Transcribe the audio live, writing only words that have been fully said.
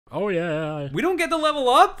Oh yeah. We don't get to level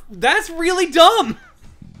up? That's really dumb!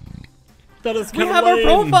 That is We kind have of our lame.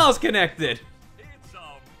 profiles connected! It's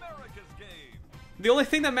America's game. The only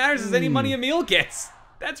thing that matters is any money Emil gets.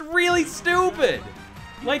 That's really stupid!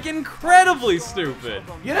 Like, incredibly stupid.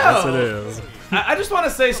 You Yes, it know, is. I just want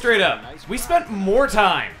to say straight up, we spent more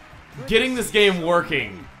time getting this game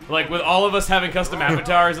working, like with all of us having custom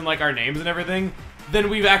avatars and like our names and everything, than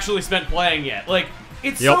we've actually spent playing yet. Like,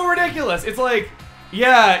 it's so ridiculous. It's like,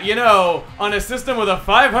 yeah, you know, on a system with a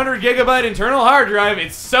 500 gigabyte internal hard drive,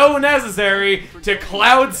 it's so necessary to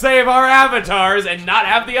cloud save our avatars and not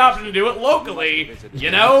have the option to do it locally, you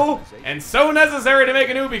know? And so necessary to make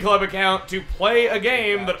an Ubi Club account to play a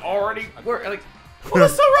game that already works. Like, what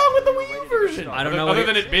is so wrong with the Wii U version? I don't know Other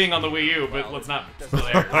than it being on the Wii U, but let's not go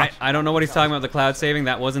there. I don't know what he's talking about, the cloud saving.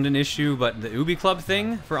 That wasn't an issue, but the Ubi Club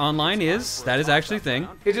thing for online that is actually a thing.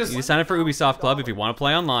 It just- You sign up for Ubisoft Club if you want to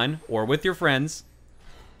play online or with your friends.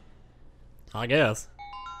 I guess.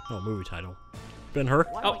 Oh, movie title. Ben Hur.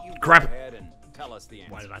 Why Oh, don't you crap. Go ahead and tell us the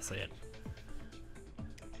answer. Why did I say it?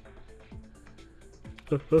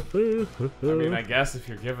 I mean, I guess if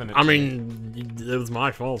you're giving it I to me. mean, it was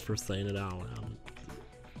my fault for saying it out loud.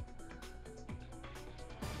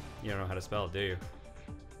 You don't know how to spell it, do you?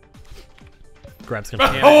 Grab's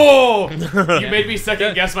gonna. Oh! You made me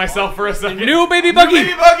second guess myself for a second. New baby buggy! New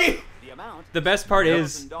baby buggy! The amount. The best part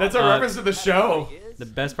is That's a reference to the show. the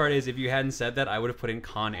best part is if you hadn't said that, I would have put in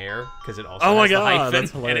Con Air because it also Oh my has the God, hyphen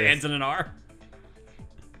that's and it hilarious. ends in an R.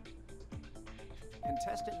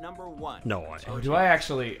 Contestant number 1. No way. Oh, do I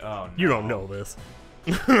actually? Oh, no. You don't know this.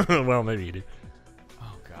 Well, maybe you do.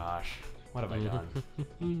 Oh gosh, what have I done?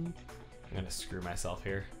 I'm gonna screw myself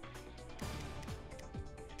here.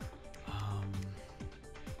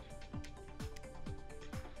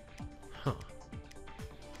 Huh.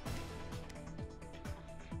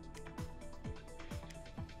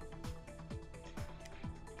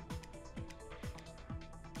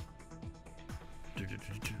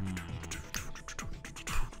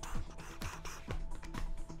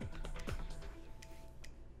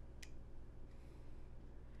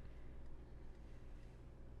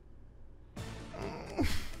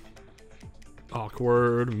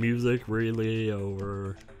 Awkward music really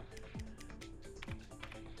over.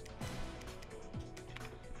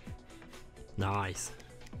 Nice.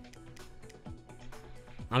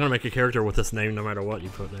 I'm gonna make a character with this name no matter what you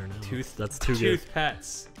put there now. That's too good. Tooth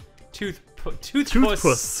pets. Toothpuss.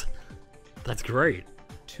 Toothpuss. That's great.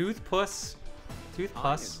 Toothpuss. Time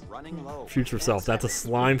Toothpuss. is running low. Future 10 self. That's a seconds.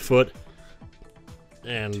 slime foot.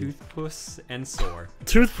 And Toothpuss and sore.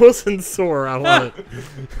 Toothpuss and sore. I love it.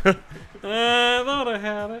 I thought I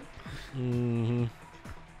had it. Mm-hmm.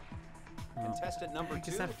 Contestant number 2. What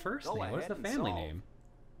is that first Go name? What's the ahead and family solve. name?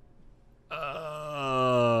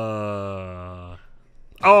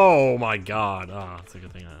 Oh my God. Oh, that's a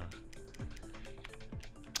good thing.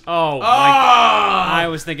 Oh, Ah! I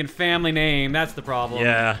was thinking family name. That's the problem.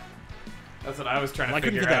 Yeah. That's what I was trying to I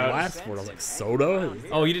couldn't figure get that out. last word. I was like, soda?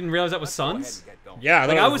 Oh, you didn't realize that was Sons? Yeah,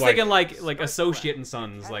 Like I was thinking like Associate and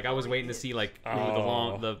Sons. Like I was waiting to see like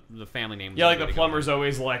Oh. the family name. Yeah, like the plumber's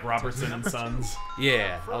always like Robertson and Sons.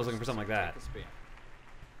 Yeah, I was looking for something like that.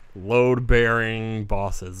 Load bearing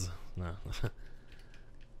bosses. No.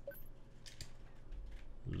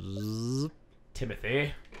 Zzz.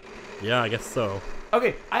 Timothy. Yeah, I guess so.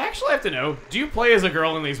 Okay, I actually have to know, do you play as a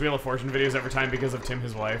girl in these Wheel of Fortune videos every time because of Tim,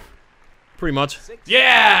 his wife? Pretty much.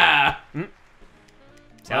 Yeah!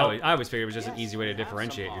 See, I always figured it was just an easy way to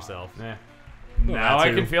differentiate yourself. Eh. Well, Now that I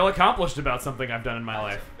too. can feel accomplished about something I've done in my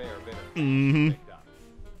life. Mm-hmm.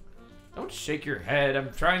 Don't shake your head.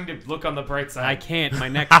 I'm trying to look on the bright I side. can't. My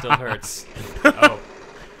neck still hurts. Oh.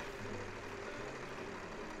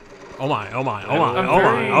 Oh my, oh my, oh my, I'm oh my,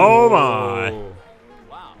 very- oh my.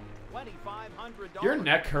 Wow. $2,500. Your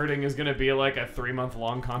neck hurting is gonna be like a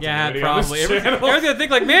 3-month-long Yeah, continuity on probably. this Everyone's channel. gonna think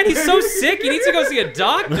like, man, he's so sick. He needs to go see a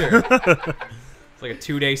doctor. It's like a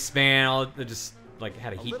 2-day span. I just like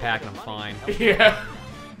had a heat pack and I'm fine. Yeah.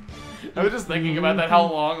 I was just thinking about that,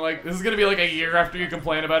 how long, like, this is gonna be like a year after you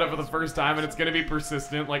complain about it for the first time, and it's gonna be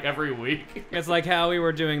persistent, like, every week. It's like how we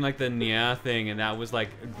were doing like the Nya thing, and that was like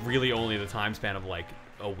really only the time span of like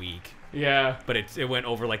a week. Yeah. But it went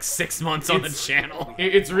over like 6 months on the channel.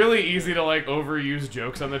 It's really easy to, like, overuse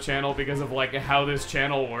jokes on the channel because of, like, how this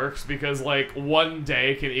channel works, because, like, 1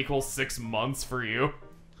 day can equal 6 months for you.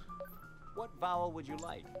 What vowel would you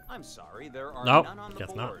like? I'm sorry, there are Nope, none on the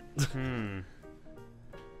guess not. board.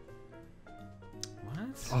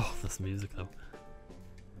 What? Oh, this music though.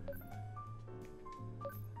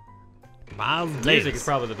 Miles Music Davis. is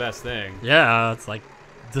probably the best thing. Yeah, it's like.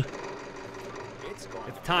 It's going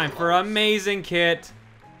It's time for Amazing Kit.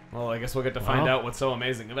 Well, I guess we'll get to find out what's so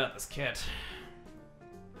amazing about this kit.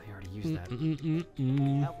 I already used that.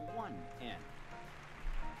 We have 1 N.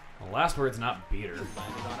 Well, last word's not beater. Landed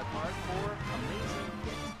on a card for amazing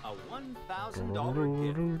kit. A $1,000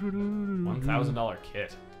 gift. $1,000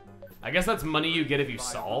 kit. I guess that's money you get if you We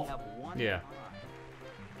solve, have 1 Yeah.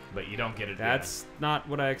 but you don't get it. That's not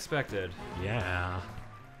what I expected. Yeah.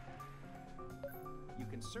 You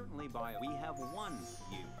can certainly buy. We have 1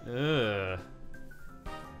 U. Ugh.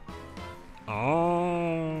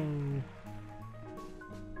 Oh.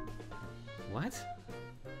 What?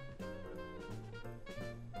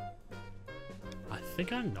 I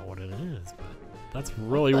think I know what it is, but that's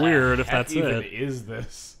really weird if that's even it. is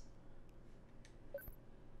this?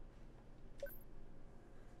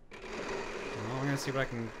 Well, we're gonna see what I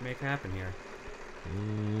can make happen here.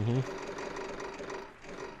 Mm-hmm.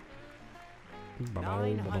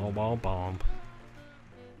 Bomb.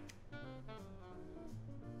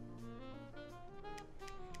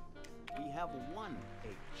 We have 1 H.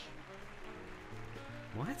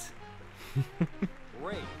 What?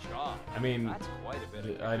 Great job. I mean, That's quite a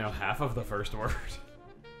bit. I know half of the first word.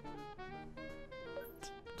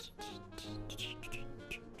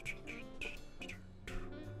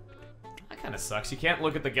 That kind of sucks. You can't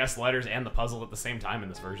look at the guest letters and the puzzle at the same time in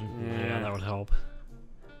this version. Yeah, that would help.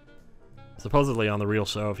 Supposedly on the real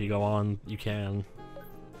show, if you go on, you can.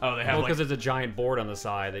 Oh, they have Well, like, because there's a giant board on the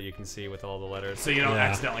side that you can see with all the letters. so you don't Yeah.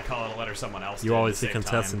 accidentally call it a letter someone else. You did always at see the same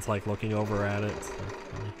contestants time. like looking over at it. So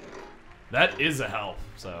funny. That is a help.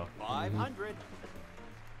 So 500.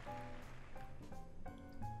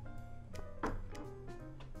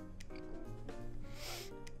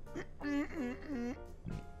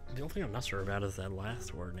 The only thing I'm not sure about is that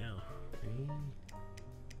last word now.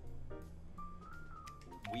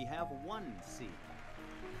 We have 1 C.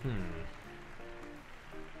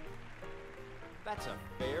 That's a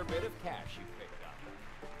fair bit of cash you picked up.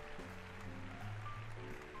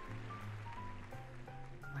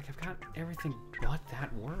 Like, I've got everything but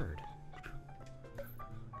that word.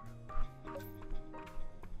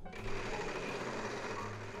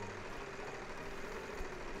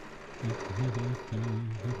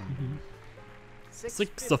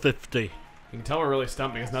 $6.50. you can tell we're really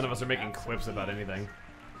stumped because none of us are making clips about anything.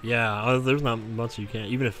 Yeah, there's not much you can.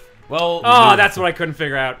 Even if. Well, Oh, that's what I couldn't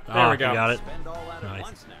figure out. There we You go. got it. Spend all that Nice. at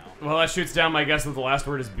once now. well, that shoots down my guess that the last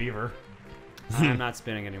word is beaver. I'm not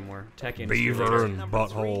spinning anymore. Tech industry. Beaver leader. and Number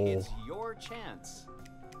 3, butthole. it's your chance.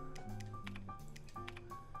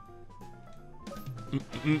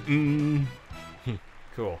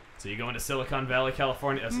 Cool. So you go into Silicon Valley,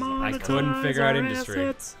 California. This is I couldn't figure out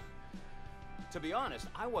industry. To be honest,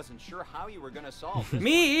 I wasn't sure how you were going to solve this.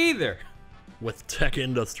 Me either. With tech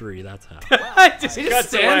industry, that's how. It just He cuts just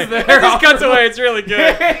stands away. there. It just cuts away. It's really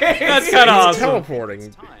good. That's kind of awesome. Teleporting.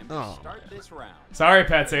 It's time to Oh. start this round. Sorry,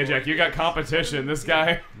 Pat Sajak, you got competition. This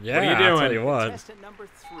guy. Yeah, are you I'll doing? tell you what. Test at number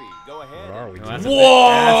 3. Go ahead. What are we Well, doing? that's a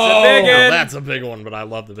Whoa! big Oh, one. that's a big one, but I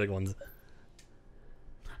love the big ones.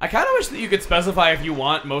 I kind of wish that you could specify if you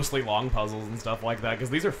want mostly long puzzles and stuff like that, because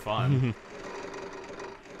these are fun.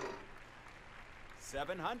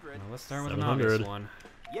 700. Well, let's start with an 700. obvious one.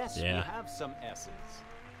 Yes, we Yeah. have some S's.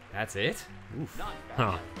 That's it? Not bad.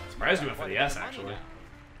 Huh. Surprised you went for the S, Quite a bit of actually. money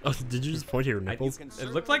Oh, did you just point to your nipples? now. You can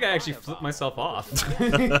It looked like I certainly actually buy a flipped vowel. myself off. Yes,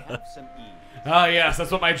 we have some E's. Ah, yes,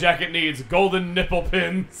 that's what my jacket needs. Golden nipple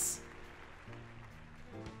pins.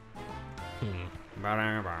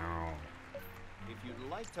 If you'd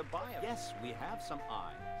like to buy a... Yes, we have some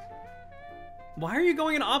I's. Why are you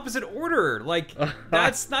going in opposite order? Like,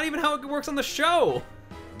 that's not even how it works on the show.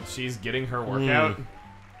 She's getting her workout.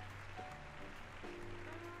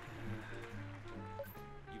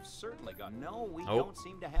 You've certainly got... No, we Oh. don't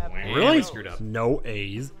seem to have... any Really? of Screwed those. up. No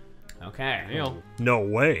A's. Okay. Neil. No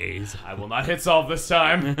ways. I will not hit solve this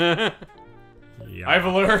time. Yeah. I've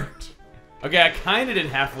learned. Okay, I kind of did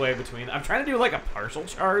halfway between. I'm trying to do like a partial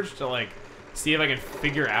charge to like see if I can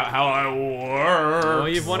figure out how it works. Oh,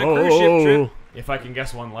 you've won a cruise ship trip. If I can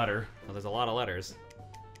guess one letter. Well, there's a lot of letters.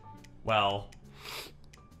 Well,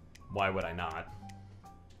 why would I not?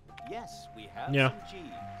 Yes, we have Yeah. some G's.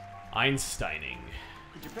 Einsteining.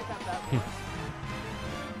 Did you pick up that one?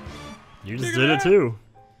 You just did it too.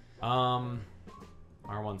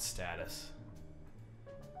 R1 status.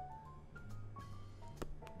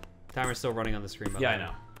 Timer's still running on the screen. by the Yeah, I way.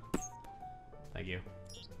 know. Thank you.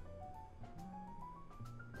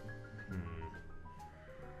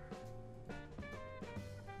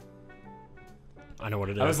 I know what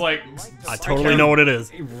it is. I was like, I totally know what it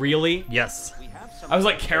is. Really? Yes. We have some... I was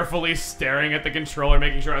like carefully staring at the controller,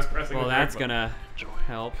 making sure I was pressing. Well, the right that's button. gonna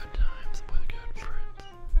help. Times with good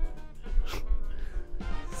friends.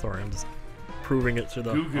 Sorry, I'm just proving it to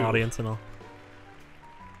the Goo goo. audience and all.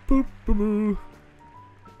 Boop boo boo.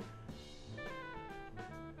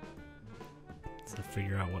 To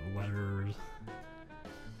figure out what letters.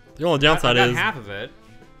 The only downside I got is half of it.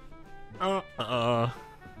 uh.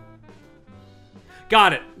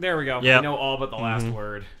 Got it. There we go. Yeah. I know all but the last Mhm.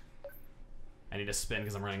 word. I need to spin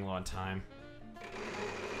because I'm running low on time.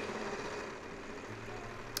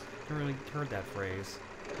 Never really heard that phrase.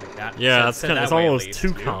 Like that. Yeah, said it's that way at almost least.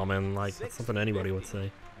 too common. Like that's something anybody would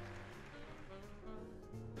say.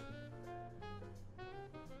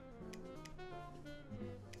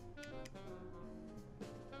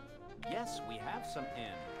 Yes, we have some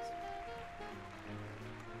N's.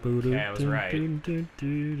 Okay, I was right.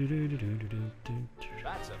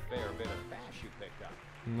 That's a fair bit of bash you picked up.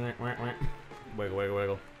 Wiggle, wiggle,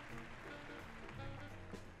 wiggle.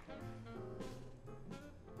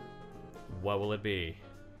 What will it be?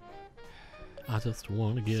 I just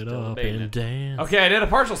want to get Still up debating and it. dance. Okay, I did a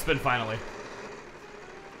partial spin finally.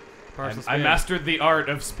 Partial I spin. mastered the art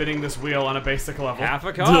of spinning this wheel on a basic level. Half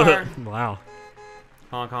a car. Wow.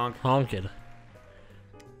 Honk, honk. Honk it.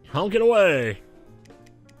 Honk it away.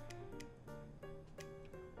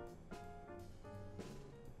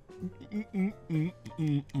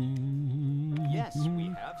 Yes, we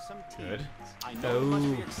have some T's. Good. I know you must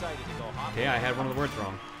be Oh. excited to go hopping. Okay, I had one of the words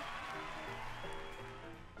wrong.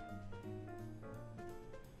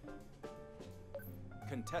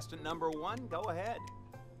 Contestant number 1, go ahead.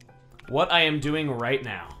 What I am doing right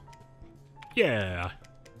now. Yeah.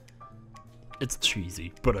 It's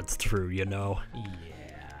cheesy, but it's true, you know. Yeah.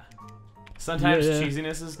 Sometimes Yeah.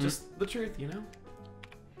 cheesiness is just the truth, you know?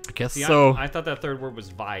 I guess See, so. I thought that third word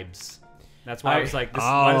was vibes. That's why I was like, why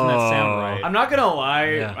Oh. doesn't that sound right? I'm not gonna lie,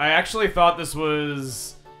 Yeah. I actually thought this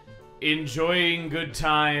was enjoying good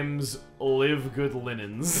times, live good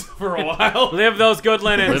linens for a while. Live those good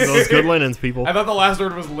linens. Live those good linens, people. I thought the last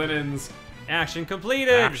word was linens. Action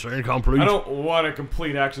completed. Action complete. I don't want to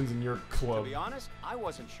complete actions in your To club. be honest, I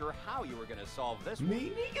wasn't sure how you were going to solve this one.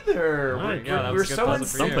 Me neither. Right, yeah, that We're was a good so puzzle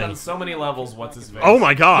for insane you. on so many levels. What's his face? Oh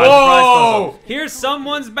my god. Whoa! Here's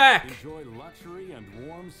someone's back. Enjoy luxury and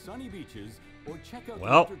warm, sunny beaches, or check out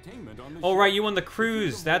Well. the entertainment on the Oh ship. right, you won the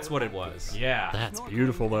cruise. That's what it was. Yeah. That's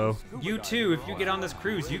beautiful, though. You too. If you get on this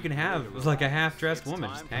cruise, you can have like a half-dressed woman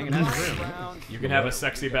just hanging out in the room. You can have a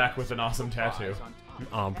sexy back with an awesome tattoo.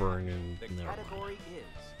 Auburn and The never mind. category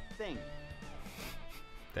is thing.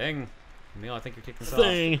 Thing. Emil, I think you're kicking this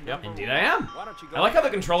Thing. off. Yep. Indeed, I am. Why don't you go I like how the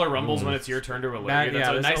controller rumbles when it's your turn to elude. Back, That's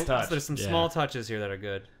yeah, a nice touch. there's some Yeah. small touches here that are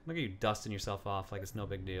good. Look at you dusting yourself off like it's no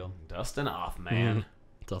big deal. Dustin off, man.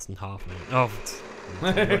 Dustin Hoffman. Oh,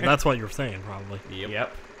 that's what you're saying, probably.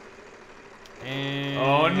 Yep. And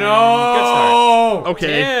Oh Good no!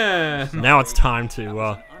 Okay. Yeah. Now it's time to.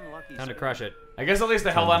 Unlucky Time to sir. crush it. I guess at least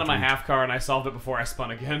I held on to my half car and I solved it before I spun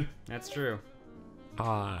again. That's true.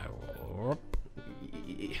 Oh,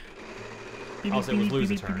 Also, it was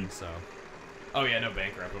lose a turn, so. Oh yeah, no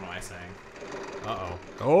bankrupt. What am I saying? Uh-oh.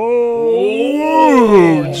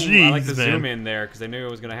 Oh, jeez, I like to man. zoom in there because I knew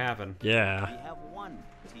it was going to happen. Yeah. We have 1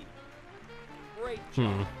 T. Great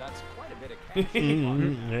job. That's quite a bit of cash.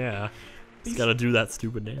 Yeah. He's got to do that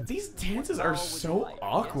stupid dance. These dances are so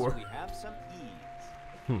awkward. Yes, we have some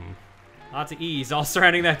E's. Lots of E's all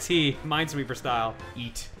surrounding that T. Minesweeper style.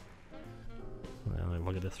 Eat. Well, let me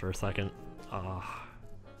look at this for a second.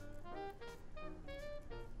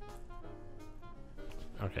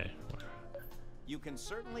 Okay. You can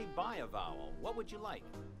certainly buy a vowel. What would you like?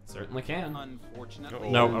 Certainly can. Unfortunately,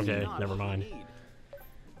 No, that's okay, not never what you mind. need.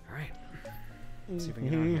 All right. Let's see if we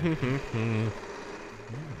can get on here.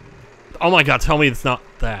 Oh my god, tell me it's not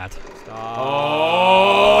that. Stop.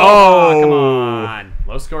 Oh! Come on.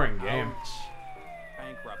 Low scoring game. Ouch.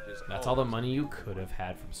 Bankrupt is That's all the money you could have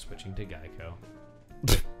had from switching to Geico.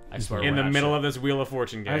 I swear. In we're the not middle chill- of this Wheel of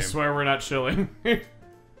Fortune game. I swear we're not chilling.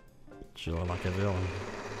 Chilling like a villain.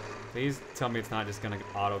 Please tell me it's not just going to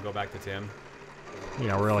auto go back to Tim.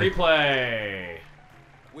 Yeah, Free really. play.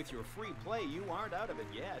 With your free play, you aren't out of it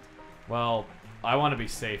yet. Well, I want to be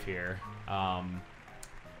safe here. I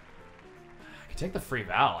could take the free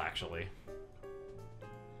Val, actually.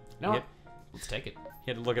 No, Yep. let's take it.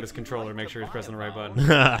 He had to look at his controller to make sure he's pressing the right button.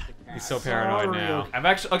 He's so paranoid now. I've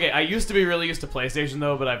actually I used to be really used to PlayStation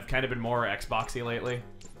though, but I've kind of been more Xboxy lately.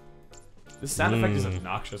 This sound effect is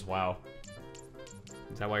obnoxious. Wow.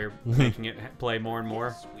 Is that why you're making it play more and more?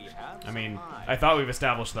 Yes, we have I mean, some I thought we've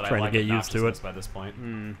established that I Trying to like get used to it. obnoxiousness by this point.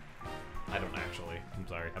 Hmm. I don't actually. I'm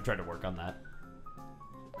sorry. I've tried to work on that.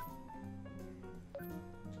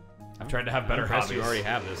 I've tried to have better Impressed hobbies. you already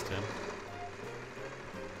have this, Tim.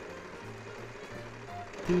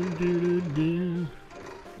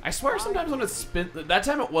 I swear sometimes when it spins, that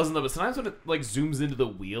time it wasn't though, but sometimes when it like zooms into the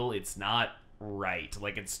wheel, it's not right.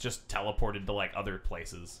 Like it's just teleported to like other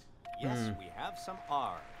places. Yes, we have some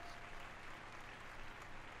R's.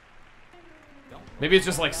 Maybe it's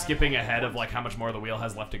just like skipping ahead of like how much more the wheel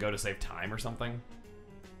has left to go to save time or something.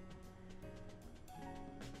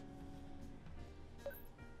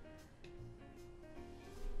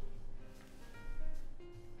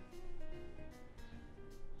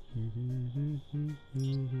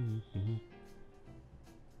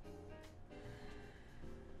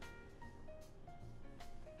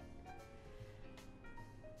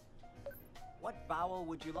 What vowel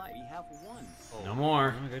would you like? We have one. Oh, No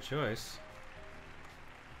more. Oh, good choice.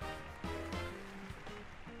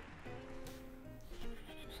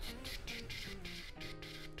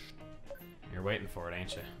 You're waiting for it,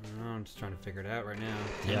 ain't you? Oh, I'm just trying to figure it out right now.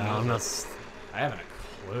 Yeah, I'm not. I haven't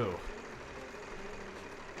a clue.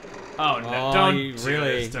 Oh, no, Oh, don't you do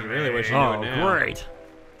really- this to you really me. wish you knew Oh, it now. great.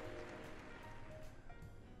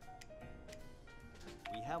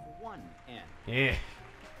 we have one N. Yeah.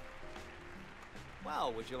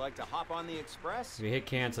 Well, would you like to hop on the express? If you hit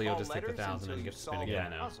cancel, you'll All just take the letters 1,000 until and you get to spin solve again. Yeah, I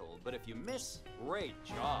the know. puzzle, but if you miss, great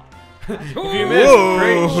job. If you miss,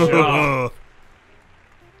 great shot.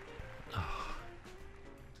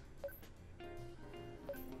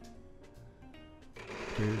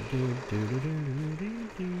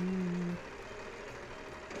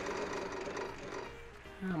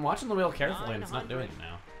 I'm watching the wheel carefully and it's not doing it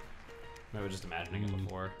now. Maybe I was just imagining it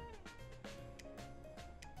before.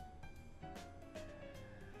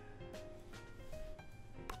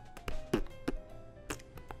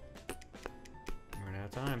 Running out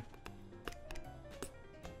of time.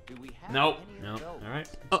 Do we have Nope. any of Nope. those? All right.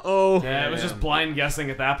 Uh-oh. Yeah, it was just blind guessing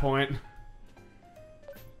at that point.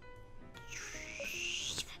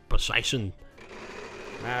 Precision.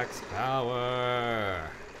 Max power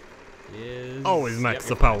is Always max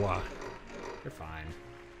the Yep, you're fine. power. You're fine.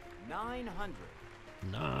 900.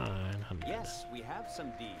 900. Yes, we have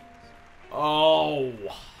some D's. Oh.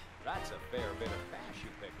 That's a fair bit of cash you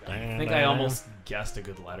picked up. I think I almost guessed a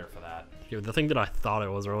good letter for that. Yeah, the thing that I thought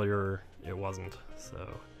it was earlier, it wasn't. So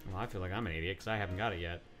Well, I feel like I'm an idiot because I haven't got it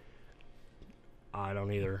yet. I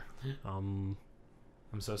don't either. I'm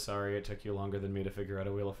so sorry it took you longer than me to figure out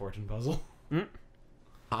a Wheel of Fortune puzzle.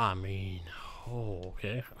 I mean, oh,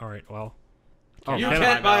 okay, all right, well. Oh, You no,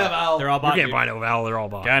 can't buy a vowel. They're all You bought. can't buy no vowel. They're all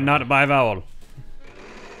bought. Can not buy vowel.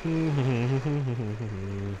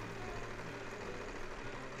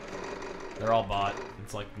 They're all bought.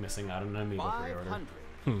 It's like missing out on an amiibo pre-order.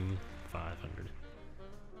 500. 500.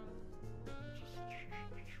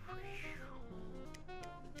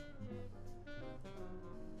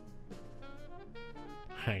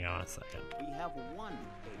 Hang on a second. We have one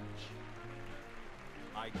H.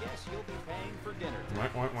 I guess you'll be paying for dinner.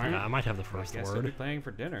 Wait, wait, wait. I might have the I first guess we'll be word. playing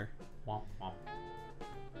for dinner. Womp, womp.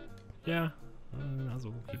 Yeah, might as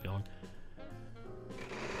well keep going.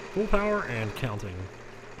 Full power and counting.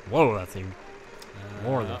 Whoa, that seemed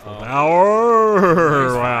more than full uh-oh. power.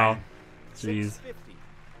 Nice Wow. find. Jeez. 650.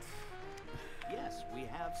 Yes, we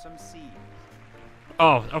have some C's.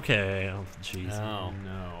 Oh, okay. Oh, jeez. Oh.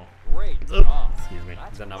 No. Great job. Excuse me.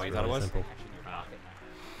 That's Is that not what you really thought it was? Simple. cash in your pocket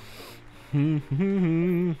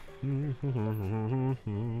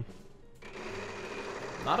now.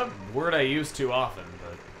 Not a word I use too often,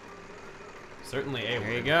 but certainly a word.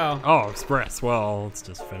 There you go. Oh, express. Well, let's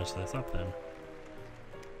just finish this up then.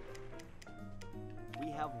 We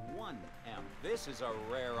have one M. This is a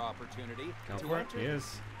rare opportunity Go to for it. enter.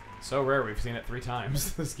 Yes. So rare, we've seen it 3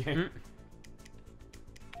 times this game.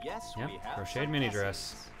 Yes, Yep. we have Crocheted some mini S's.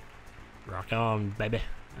 dress. Rock on, baby.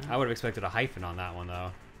 I would have expected a hyphen on that one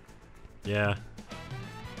though. Yeah.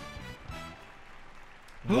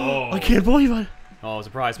 Whoa. I can't believe it. Oh, it was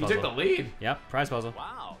a prize You puzzle. took the lead. Yep, prize puzzle.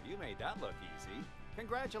 Wow, you made that look easy.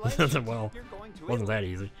 Congratulations. Well, You're going to wasn't Italy. that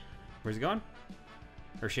easy. Where's he going?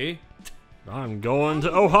 Or she? I'm going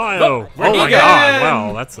to Ohio. where'd Oh he my go? god,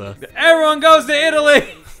 wow, that's a... Everyone goes to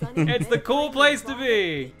Italy! Sunny It's the Bay, cool place to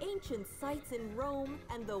be. the ancient sights in Rome,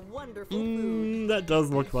 and the wonderful food. that does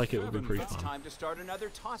look like it would be pretty It's fun. time to start another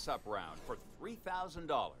toss-up round for $3,000.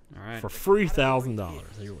 All right. For $3,000.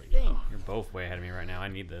 Here we go. You're both way ahead of me right now. I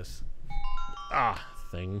need this. Ah,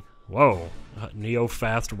 thing. Whoa. Neo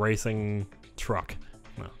Fast Racing Truck.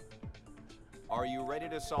 No. Are you ready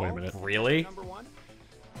to solve? Wait a minute. Really? Number one.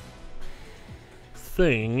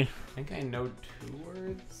 Thing. I think I know 2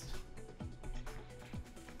 words.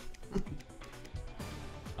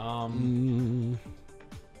 Mm,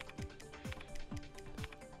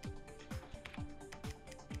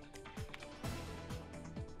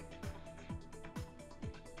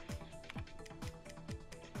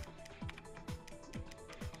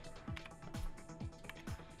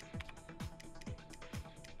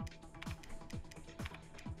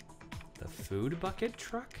 food bucket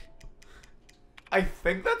truck? I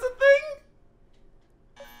think that's a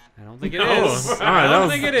thing. I don't think it Oh, is. all right, I that don't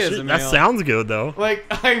was- think it is. shit, Emil. that sounds good though. Like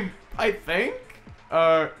I think.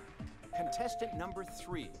 Contestant number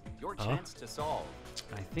 3, your chance to solve.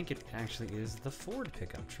 I think it actually is the Ford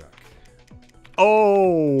pickup truck.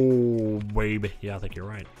 Oh, baby. Yeah, I think you're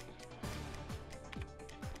right.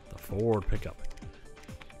 The Ford pickup.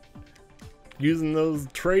 Using those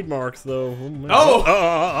trademarks though. Oh, man.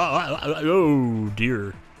 Oh,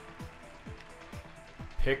 dear.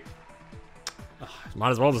 Pick.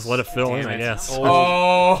 Might as well just let it fill in, Damn I it. guess.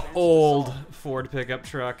 Oh. Old Ford pickup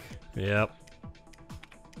truck. Yep.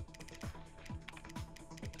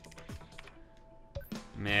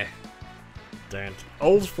 Meh. Damn.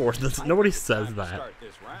 Old Ford. Nobody says Time to that. Start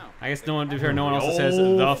this round. I guess no one else says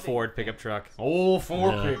the Ford pickup truck. Old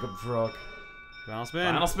Ford Yeah. pickup truck. Final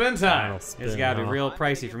spin. Final spin time. Final It's spin, gotta be huh? real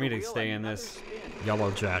pricey for me to stay in this.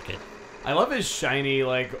 Yellow jacket. I love his shiny,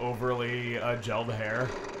 like overly gelled hair.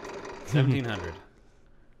 1700.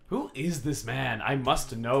 Who is this man? I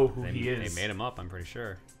must know who They, he they is. made him up, I'm pretty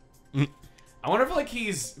sure. I wonder if like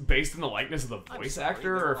he's based in the likeness of the voice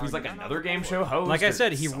actor, or if he's like another game show host. Like I or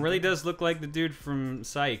said, he something. really does look like the dude from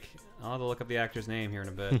Psych. I'll have to look up the actor's name here in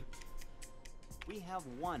a bit. We have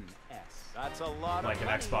one S. That's a lot like of an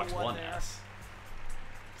money Xbox you won One there. S.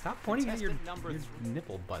 Stop pointing at your Contestant number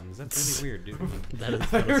nipple buttons. That's really weird, dude. That is I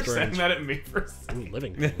kind you were of saying strange. that at me for a second. Ooh,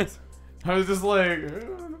 living things. I was just like,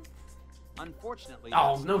 Unfortunately,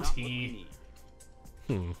 Oh, that's no not what tea.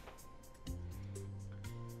 we need.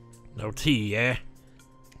 No tea, yeah?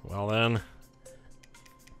 Well then.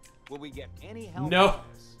 Will we get any help? no. on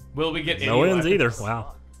this? Will we get any No ends weapons? either.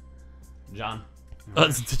 Wow. John. Did you I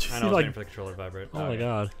see know I was like? waiting for the controller to vibrate. Oh my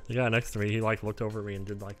god. The guy next to me, he like looked over at me and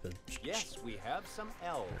did like the Yes, we have some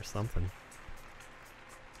L's. or something.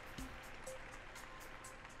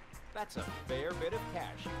 That's a fair bit of cash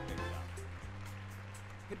you picked up.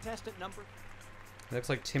 Contestant number. It looks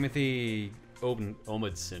like Timothy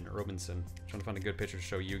Omidson. Trying to find a good picture to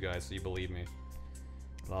show you guys so you believe me.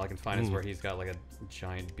 But all I can find is where he's got like a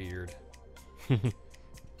giant beard.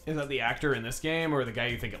 Is that the actor in this game, or the guy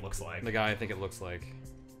you think it looks like? The guy I think it looks like.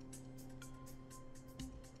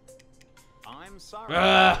 I'm sorry.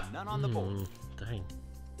 Ah! None on the board. Dang.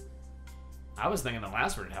 I was thinking the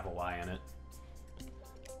last word would have a Y in it.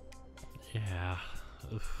 Yeah.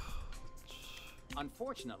 Oof.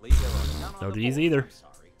 Unfortunately, there are none on No the D's board. either. I'm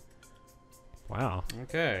sorry. Wow.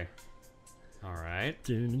 Okay. All right.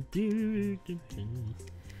 Dun, dun, dun, dun.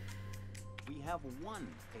 We have one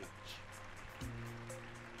H.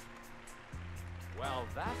 Well,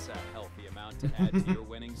 that's a healthy amount to add to your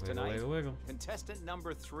winnings Wiggle, tonight. wiggle, wiggle. Contestant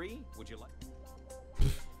number 3, would you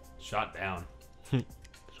like? Shot down.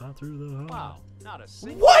 Shot through the heart. Wow, not a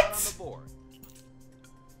single What? one on the board.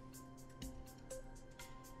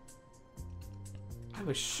 I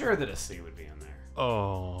was sure that a C would be in there.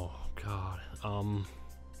 Oh god.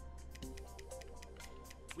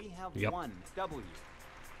 We have Yep. one W.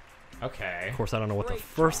 Okay. Of course I don't know what the Great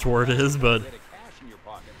first job. word is, but Bit of cash in your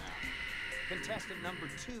pocket now. Contestant number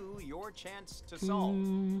 2, your chance to solve.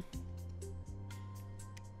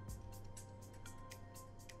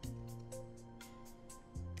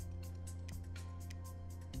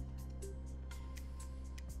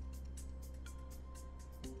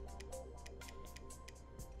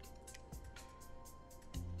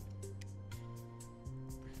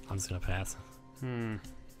 I'm just gonna pass. Hmm.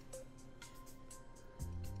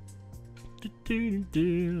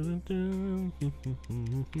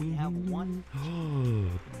 We have one.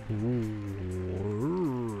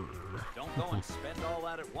 Don't go and spend all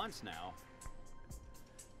that at once now.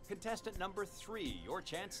 Contestant number 3, your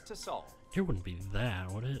chance to solve. It wouldn't be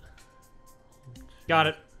that, would it? Got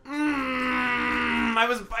it. I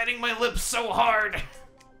was biting my lips so hard.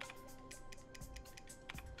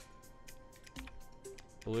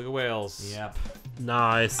 Beluga whales. Yep.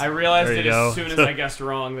 Nice. I realized There it you go. as soon as I guessed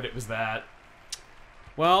wrong that it was that.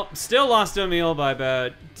 Well, still lost to Emil by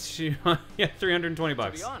about 320 To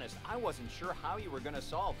bucks. be honest, I wasn't sure how you were going to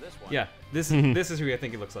solve this one. Yeah, this is who I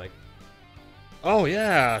think it looks like. Oh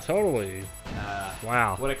yeah, totally.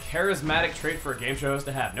 Wow. What a charismatic trait for a game show host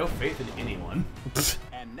to have. No faith in anyone.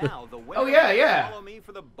 And now the winner. Oh, yeah, yeah. Follow me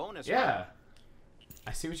for the bonus Yeah. round.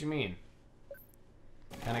 I see what you mean.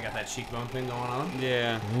 Kind of got that cheekbone thing going on.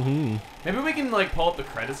 Yeah. Maybe we can like pull up the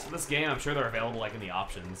credits to this game. I'm sure they're available like in the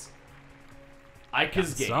options.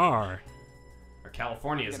 Ica's game Czar. or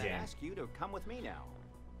California's I'm going game. to ask you to come with me now.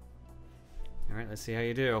 All right, let's see how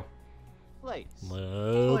you do. Place.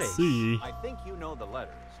 Let's C. I think you know the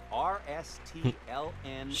letters.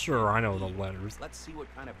 R-S-T-L-N. Sure, I know the letters. Let's see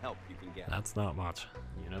what kind of help you can get. That's not much.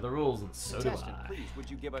 You know the rules, and so do Contestant, I. please, would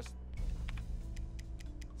you give us...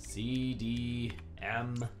 C, D,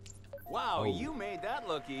 M. Wow, you made that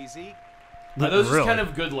look easy. Are those just Really? kind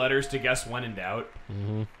of good letters to guess when in doubt?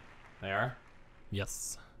 Mm-hmm. They are?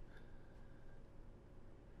 Yes.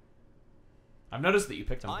 I've noticed that you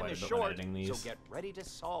picked them Time quite a is bit short, when editing these. so get ready to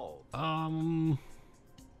solve. I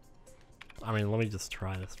mean, let me just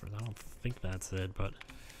try this first. I don't think that's it, but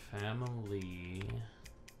Family.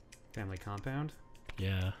 Family compound.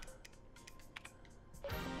 yeah.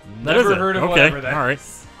 Never heard of okay. whatever that All right.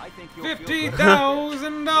 is. I think you'll feel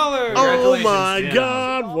 $50,000. Oh Congratulations, my Tim.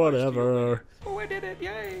 God! Whatever. Oh, I did it!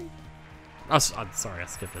 Yay! I'm sorry, I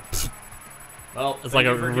skipped it. Well, It's thank like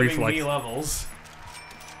you a for giving reflex. me levels.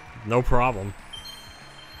 No problem.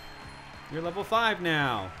 You're level 5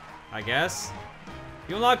 now, I guess.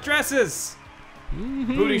 You unlock dresses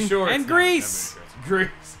Booty shorts. and No, grease. not booty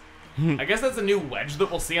shorts. Grease. I guess that's a new wedge that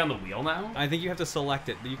we'll see on the wheel now. I think you have to select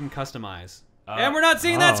it, but you can customize. And we're not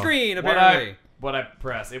seeing oh. that screen What apparently. I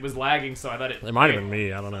press. It was lagging, so I thought it. It might have been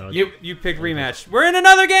me. I don't know. You picked rematch. We're in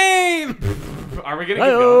another game. Are we gonna keep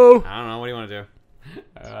going? Hello. I don't know. What do you want to do?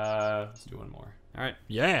 Let's do one more. All right.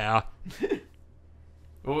 Yeah.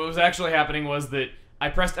 What was actually happening was that I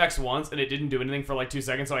pressed X once and it didn't do anything for like 2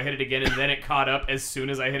 seconds, so I hit it again and then it caught up as soon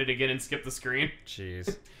as I hit it again and skipped the screen.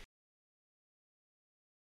 Jeez.